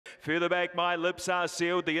Further back, My Lips Are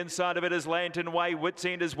Sealed. The inside of it is Lantern Way. Wits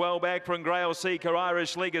End is well back from Grail Seeker,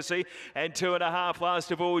 Irish Legacy. And 2.5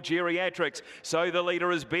 last of all, Geriatrix. So the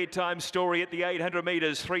leader is Bedtime Story at the 800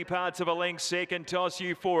 metres. 3 parts of a length. Second, Toss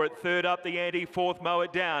You For It. Third up, the Andy. Fourth, Mow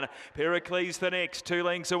It Down. Pericles the next. 2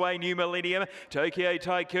 lengths away, New Millennium. Tokyo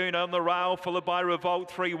Tycoon on the rail, followed by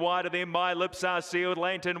Revolt. 3 wide of them. My Lips Are Sealed.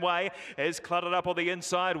 Lantern Way is cluttered up on the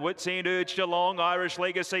inside. Wits End urged along. Irish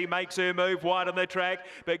Legacy makes her move wide on the track,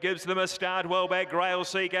 but gives them a start. Well back, Grail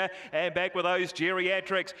Seeker, and back with those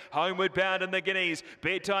Geriatrix. Homeward bound in the Guineas.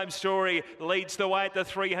 Bedtime Story leads the way at the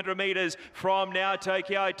 300 metres. From now,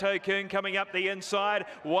 Tokyo Tycoon coming up the inside.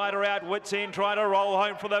 Wider out, Wits End trying to roll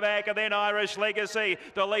home from the back, and then Irish Legacy.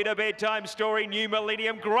 The leader, Bedtime Story, New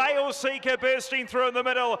Millennium. Grail Seeker bursting through in the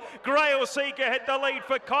middle. Grail Seeker hit the lead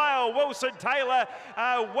for Kyle Wilson-Taylor.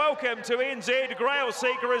 Welcome to NZ. Grail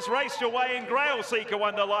Seeker has raced away, and Grail Seeker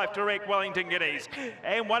won the Life Direct Wellington Guineas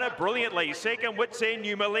and won it brilliantly. Second, Wits End,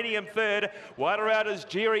 New Millennium third. Wider out is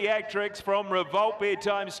Geriatrix from Revolt,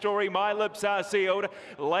 Bedtime Story, My Lips Are Sealed.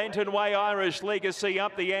 Lantern Way, Irish Legacy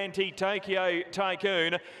up the ante, Tokyo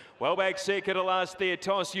Tycoon. Well back second to last there,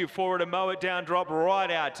 Toss You For It and Mow It Down, drop right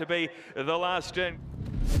out to be the last in.